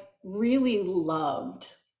I've really loved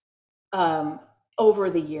um, over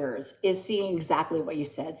the years is seeing exactly what you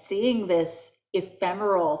said, seeing this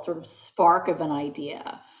ephemeral sort of spark of an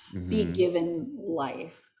idea be Mm-hmm. given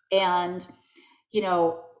life. And, you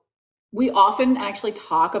know, we often actually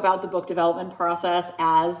talk about the book development process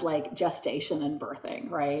as like gestation and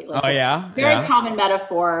birthing, right? Like Oh it's yeah, a very yeah. common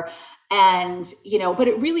metaphor. And, but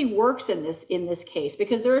it really works in this case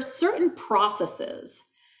because there are certain processes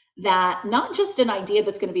that not just an idea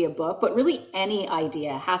that's going to be a book, but really any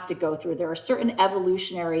idea has to go through. There are certain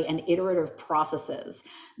evolutionary and iterative processes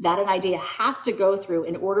that an idea has to go through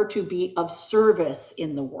in order to be of service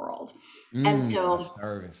in the world. And so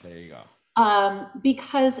Service. There you go.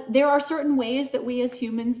 because there are certain ways that we as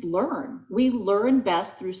humans learn. We learn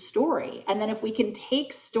best through story. And then if we can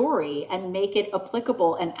take story and make it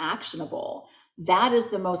applicable and actionable, that is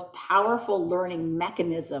the most powerful learning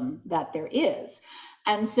mechanism that there is.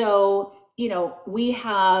 And so, we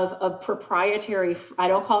have a proprietary, I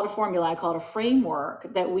don't call it a formula, I call it a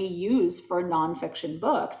framework that we use for nonfiction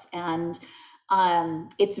books. And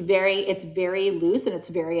it's very loose and it's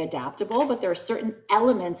very adaptable, but there are certain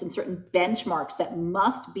elements and certain benchmarks that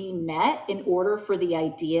must be met in order for the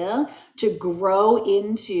idea to grow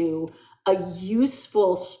into a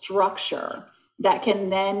useful structure that can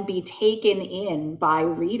then be taken in by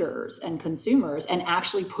readers and consumers and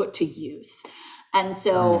actually put to use. And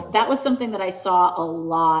so that was something that I saw a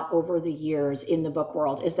lot over the years in the book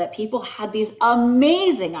world, is that people had these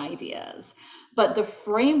amazing ideas, but the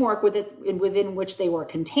framework within which they were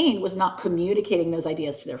contained was not communicating those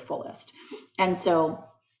ideas to their fullest. And so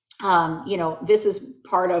this is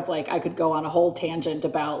part of, like, I could go on a whole tangent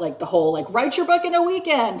about, like, the whole, like, write your book in a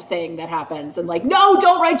weekend thing that happens, and, like, no,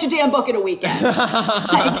 don't write your damn book in a weekend.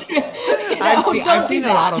 Like, I've seen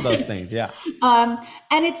a lot of those things. Yeah. And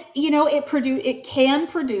it's, it can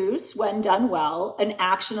produce, when done well, an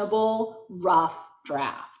actionable rough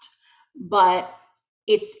draft, but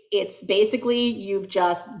it's basically, you've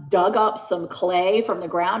just dug up some clay from the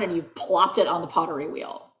ground and you've plopped it on the pottery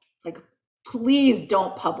wheel. Like, please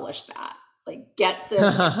don't publish that. Like, get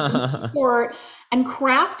some support and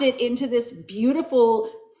craft it into this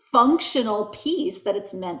beautiful, functional piece that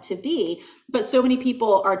it's meant to be. But so many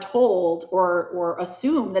people are told or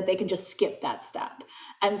assume that they can just skip that step.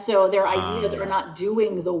 And so their ideas are not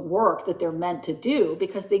doing the work that they're meant to do,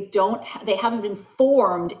 because they haven't been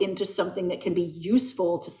formed into something that can be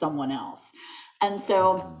useful to someone else. And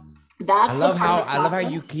so that's I love how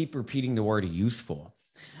you keep repeating the word useful.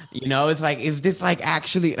 It's like, is this, like,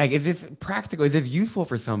 actually, like, is this practical? Is this useful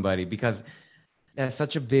for somebody? Because that's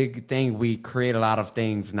such a big thing. We create a lot of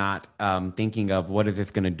things not thinking of what is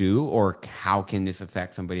this going to do, or how can this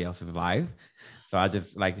affect somebody else's life. So I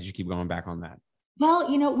just like that you keep going back on that. Well,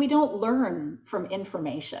 we don't learn from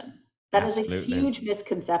information. That Absolutely. Is a huge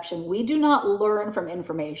misconception. We do not learn from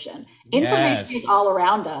information. Information is all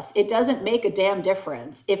around us. It doesn't make a damn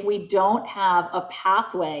difference if we don't have a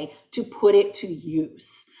pathway to put it to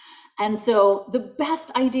use. And so the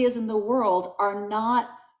best ideas in the world are not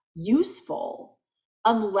useful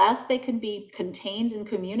unless they can be contained and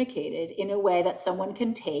communicated in a way that someone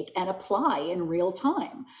can take and apply in real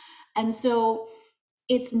time. And so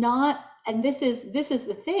it's not, and this is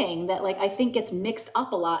the thing that, like, I think gets mixed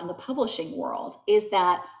up a lot in the publishing world, is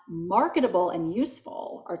that marketable and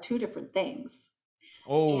useful are two different things.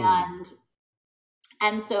 And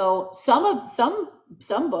so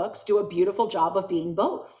some books do a beautiful job of being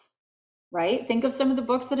both, right? Think of some of the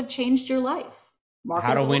books that have changed your life.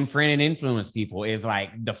 How to Win Friends and Influence People is,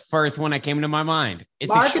 like, the first one that came to my mind.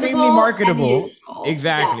 It's extremely marketable.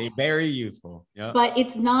 Exactly. Yes. Very useful. Yep. But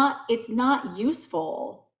it's not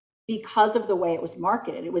useful because of the way it was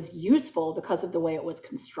marketed. It was useful because of the way it was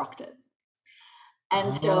constructed.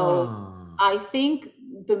 And so I think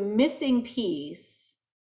the missing piece,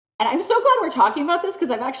 and I'm so glad we're talking about this,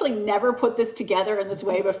 because I've actually never put this together in this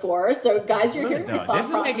way before. So guys, you're hearing my thought process.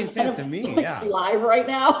 This is making sense to me. Yeah. Live right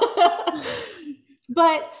now.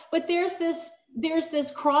 But there's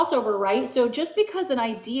this crossover, right? So just because an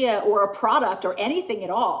idea or a product or anything at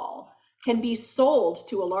all can be sold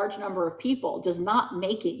to a large number of people does not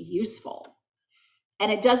make it useful.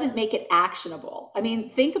 And it doesn't make it actionable. I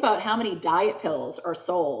mean, think about how many diet pills are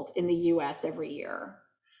sold in the US every year.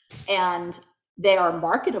 And they are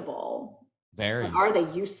marketable. Very. But are they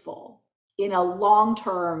useful in a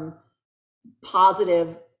long-term,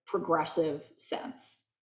 positive, progressive sense?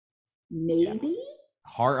 Maybe? Yeah.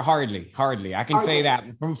 Hardly. I can say that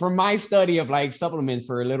from my study of, like, supplements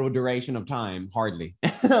for a little duration of time, hardly.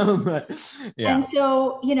 But, yeah.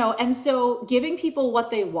 And so giving people what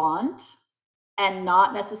they want and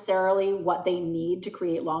not necessarily what they need to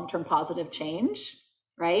create long-term positive change,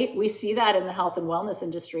 right? We see that in the health and wellness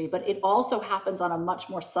industry, but it also happens on a much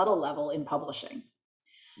more subtle level in publishing.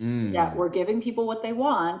 That we're giving people what they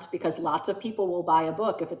want because lots of people will buy a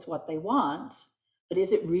book if it's what they want. But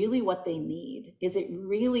is it really what they need? Is it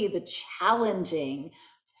really the challenging,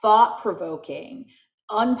 thought-provoking,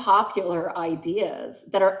 unpopular ideas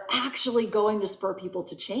that are actually going to spur people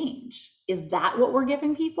to change? Is that what we're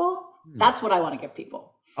giving people? That's what I want to give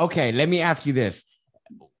people. Okay, let me ask you this.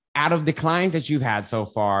 Out of the clients that you've had so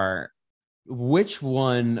far, which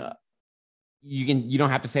one, you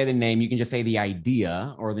don't have to say the name, you can just say the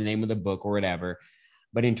idea or the name of the book or whatever.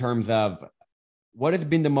 But in terms of what has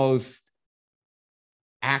been the most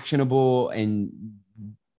actionable and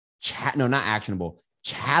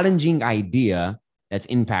challenging idea that's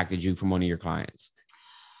impacted you from one of your clients?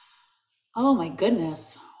 Oh my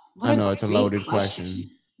goodness. I know it's a loaded question.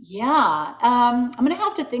 Yeah. I'm going to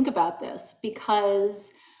have to think about this,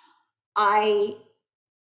 because I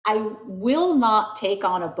will not take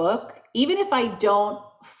on a book, even if I don't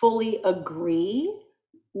fully agree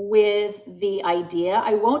with the idea.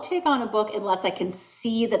 I won't take on a book unless I can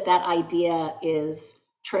see that idea is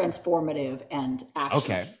transformative and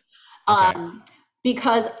actionable. Okay.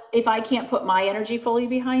 because if I can't put my energy fully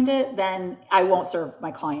behind it, then I won't serve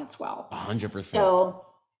my clients well. 100%.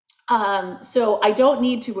 So I don't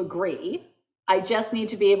need to agree. I just need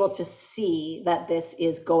to be able to see that this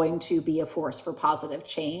is going to be a force for positive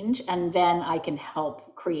change, and then I can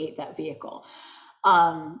help create that vehicle.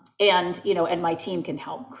 And my team can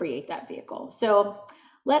help create that vehicle. So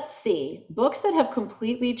let's see, books that have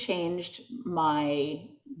completely changed my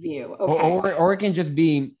view. Okay. Or it can just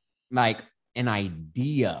be like an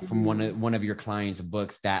idea from Mhm. one of your clients'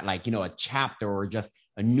 books that, like, a chapter or just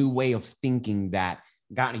a new way of thinking that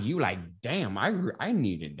got you like, damn, I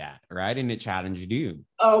needed that, right? And it challenged you.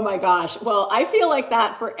 Oh my gosh. Well, I feel like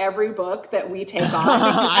that for every book that we take on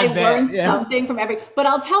because I I bet. learned Yeah. something from every, but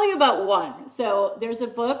I'll tell you about one. So there's a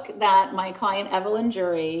book that my client Evelyn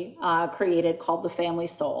Jury created called The Family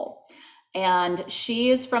Soul. And she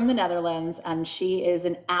is from the Netherlands, and she is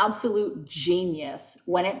an absolute genius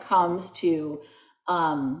when it comes to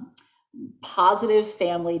um, positive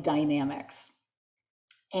family dynamics.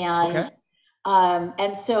 Okay.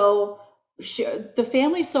 And so the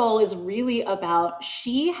family soul is really about,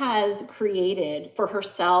 she has created for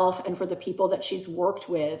herself and for the people that she's worked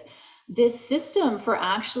with this system for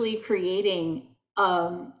actually creating.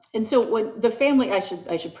 And so when the family, I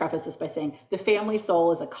should preface this by saying the family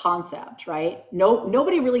soul is a concept, right?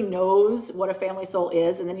 Nobody really knows what a family soul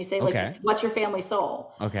is. And then you say, like, Okay. what's your family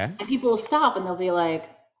soul? Okay. And people will stop and they'll be like,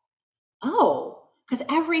 oh, because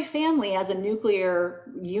every family as a nuclear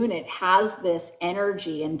unit has this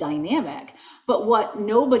energy and dynamic. But what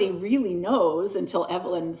nobody really knows until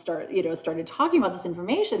Evelyn started talking about this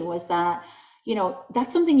information was that,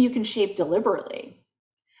 that's something you can shape deliberately.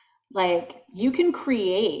 Like, you can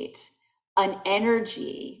create an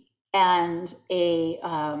energy and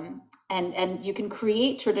and you can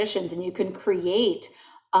create traditions, and you can create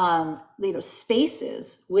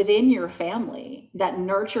spaces within your family that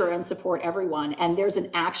nurture and support everyone, and there's an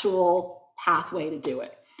actual pathway to do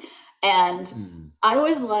it. And Mm. I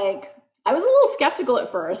was like, I was a little skeptical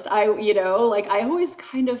at first. I always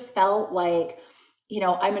kind of felt like,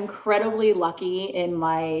 I'm incredibly lucky in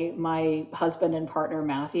my husband and partner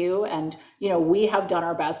Matthew, and we have done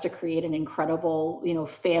our best to create an incredible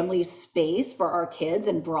family space for our kids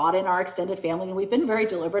and brought in our extended family, and we've been very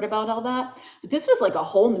deliberate about all that. But this was like a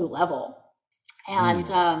whole new level, and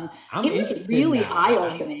Mm. I'm it was interested really now. eye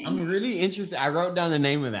I'm opening. really interested. I wrote down the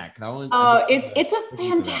name of that because I just Oh, want to it's a look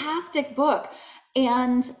into that. fantastic book.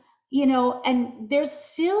 And and there's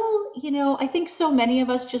still, I think so many of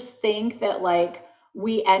us just think that, like,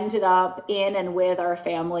 we ended up in and with our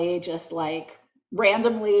family just like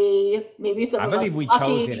randomly. Maybe some I of us believe we were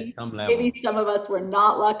chose it at lucky, some maybe level. some of us were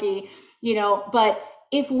not lucky, but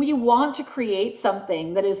if we want to create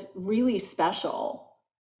something that is really special,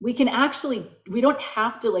 we don't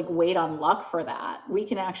have to like wait on luck for that. We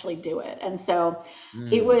can actually do it. And so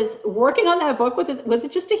it Mm. was working on that book was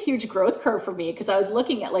just a huge growth curve for me, because I was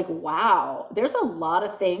looking at, like, wow, there's a lot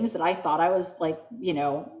of things that I thought I was like,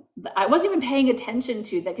 I wasn't even paying attention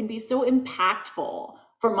to, that can be so impactful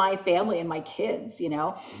for my family and my kids.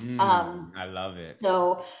 Um, I love it.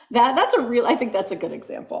 so I think that's a good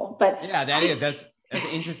example. But Yeah, that is. That's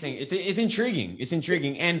interesting. It's intriguing. It's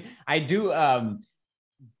intriguing, and I do.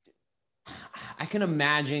 I can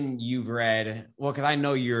imagine you've read, well, because I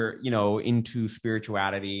know you're, into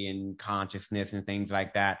spirituality and consciousness and things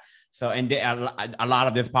like that. So, and a lot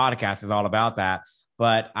of this podcast is all about that.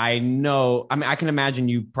 But I know, I mean, I can imagine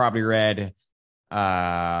you probably read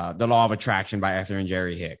The Law of Attraction by Esther and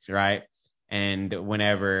Jerry Hicks, right? And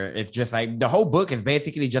whenever it's just like the whole book is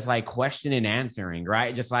basically just like question and answering,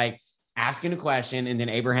 right? Just like asking a question and then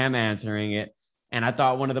Abraham answering it. And I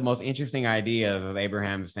thought one of the most interesting ideas of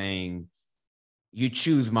Abraham saying, you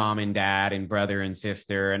choose mom and dad and brother and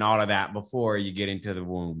sister and all of that before you get into the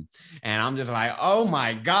womb. And I'm just like, oh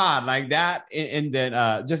my God, like that. And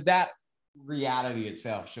then just that reality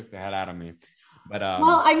itself shook the hell out of me. But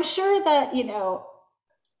well, I'm sure that,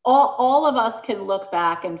 all of us can look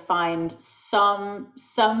back and find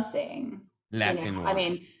something, lesson I one.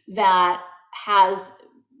 mean, that has,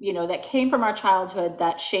 that came from our childhood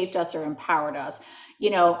that shaped us or empowered us.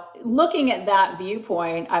 Looking at that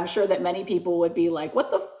viewpoint, I'm sure that many people would be like, what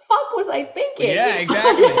the fuck was I thinking? Yeah,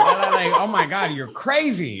 exactly. Like, oh my God, you're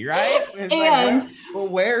crazy, right? It's like, what? And Well,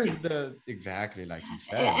 where's the exactly like you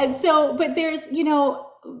said? and so, but there's,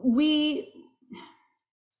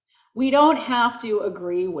 we don't have to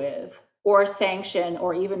agree with or sanction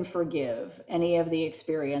or even forgive any of the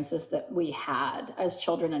experiences that we had as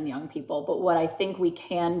children and young people. But what I think we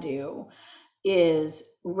can do is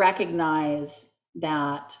recognize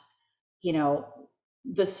that, you know,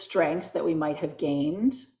 the strengths that we might have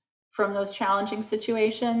gained from those challenging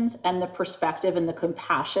situations, and the perspective and the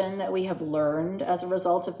compassion that we have learned as a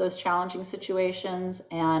result of those challenging situations.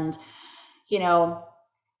 And, you know,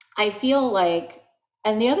 I feel like,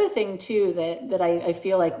 and the other thing too that I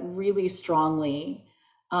feel like really strongly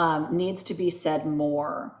needs to be said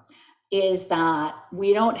more is that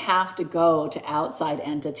we don't have to go to outside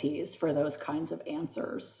entities for those kinds of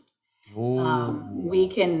answers. We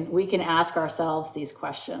can ask ourselves these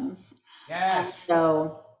questions. And Yes.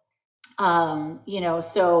 so,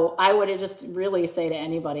 so I would just really say to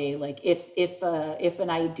anybody, like, if an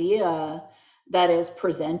idea that is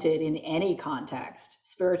presented in any context,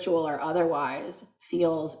 spiritual or otherwise,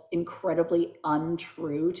 feels incredibly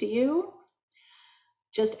untrue to you,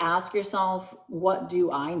 just ask yourself, what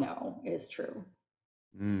do I know is true?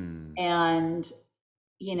 And,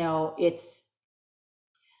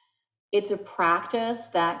 it's a practice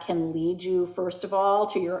that can lead you, first of all,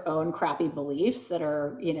 to your own crappy beliefs that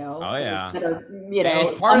are, Oh yeah. that are,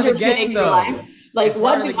 It's part of the game, underpinning your though. life. Like, It's part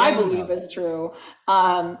what of do the I game, believe though. is true?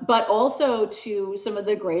 But also to some of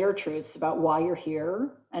the greater truths about why you're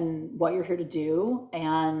here and what you're here to do,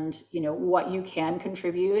 and, what you can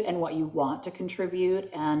contribute and what you want to contribute,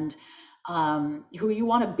 and who you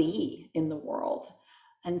want to be in the world.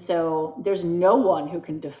 And so there's no one who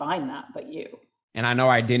can define that but you. And I know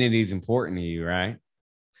identity is important to you, right?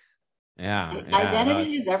 Yeah.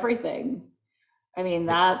 Identity is everything. I mean,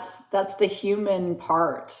 that's the human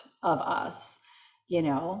part of us, And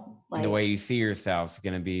the way like, you see yourself is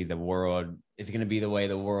going to be the world. It's going to be the way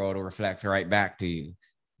the world reflects right back to you.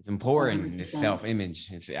 It's important. This 100%.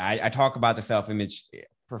 self-image. I talk about the self-image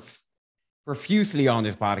profusely on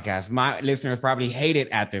this podcast. My listeners probably hate it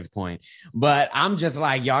at this point, but I'm just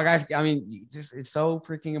like, y'all guys, I mean, it's so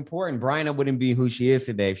freaking important. Bryna wouldn't be who she is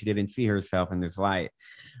today if she didn't see herself in this light,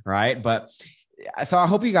 right? But so I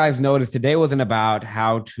hope you guys noticed today wasn't about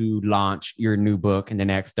how to launch your new book in the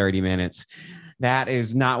next 30 minutes. That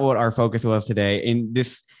is not what our focus was today. In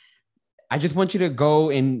this, I just want you to go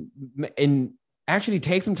and actually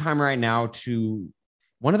take some time right now to,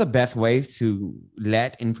 one of the best ways to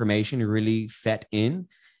let information really set in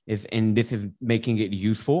is, and this is making it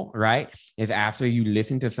useful, right? Is after you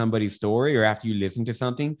listen to somebody's story or after you listen to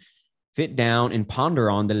something, sit down and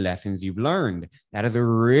ponder on the lessons you've learned. That is a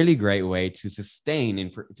really great way to sustain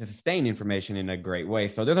information in a great way.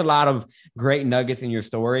 So there's a lot of great nuggets in your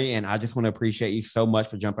story, and I just want to appreciate you so much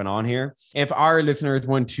for jumping on here. If our listeners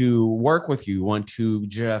want to work with you, want to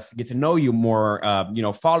just get to know you more,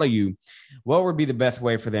 follow you, what would be the best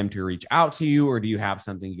way for them to reach out to you? Or do you have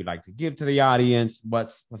something you'd like to give to the audience?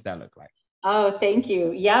 What's that look like? Oh, thank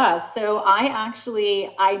you. Yeah. So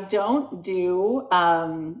I don't do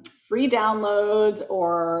free downloads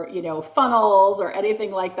or, funnels or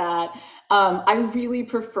anything like that. I really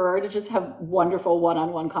prefer to just have wonderful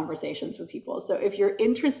one-on-one conversations with people. So if you're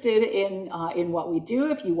interested in what we do,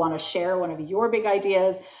 if you want to share one of your big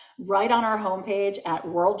ideas, right on our homepage at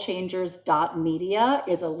worldchangers.media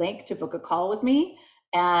is a link to book a call with me,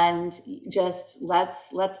 and just let's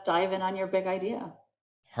dive in on your big idea.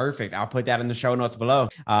 Perfect. I'll put that in the show notes below.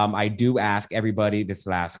 I do ask everybody this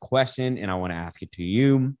last question, and I want to ask it to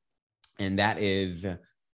you. And that is,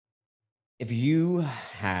 if you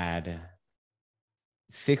had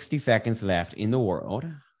 60 seconds left in the world,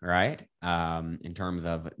 right? In terms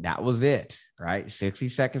of that was it, right? 60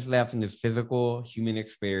 seconds left in this physical human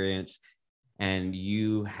experience, and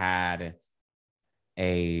you had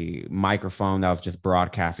a microphone that was just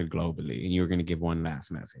broadcasted globally, and you were going to give one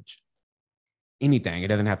last message. Anything. It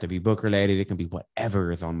doesn't have to be book related. It can be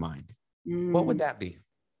whatever is on mind. What would that be?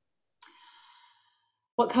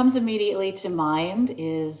 What comes immediately to mind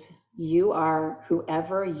is you are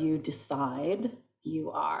whoever you decide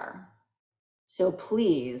you are. So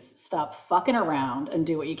please stop fucking around and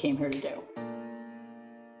do what you came here to do.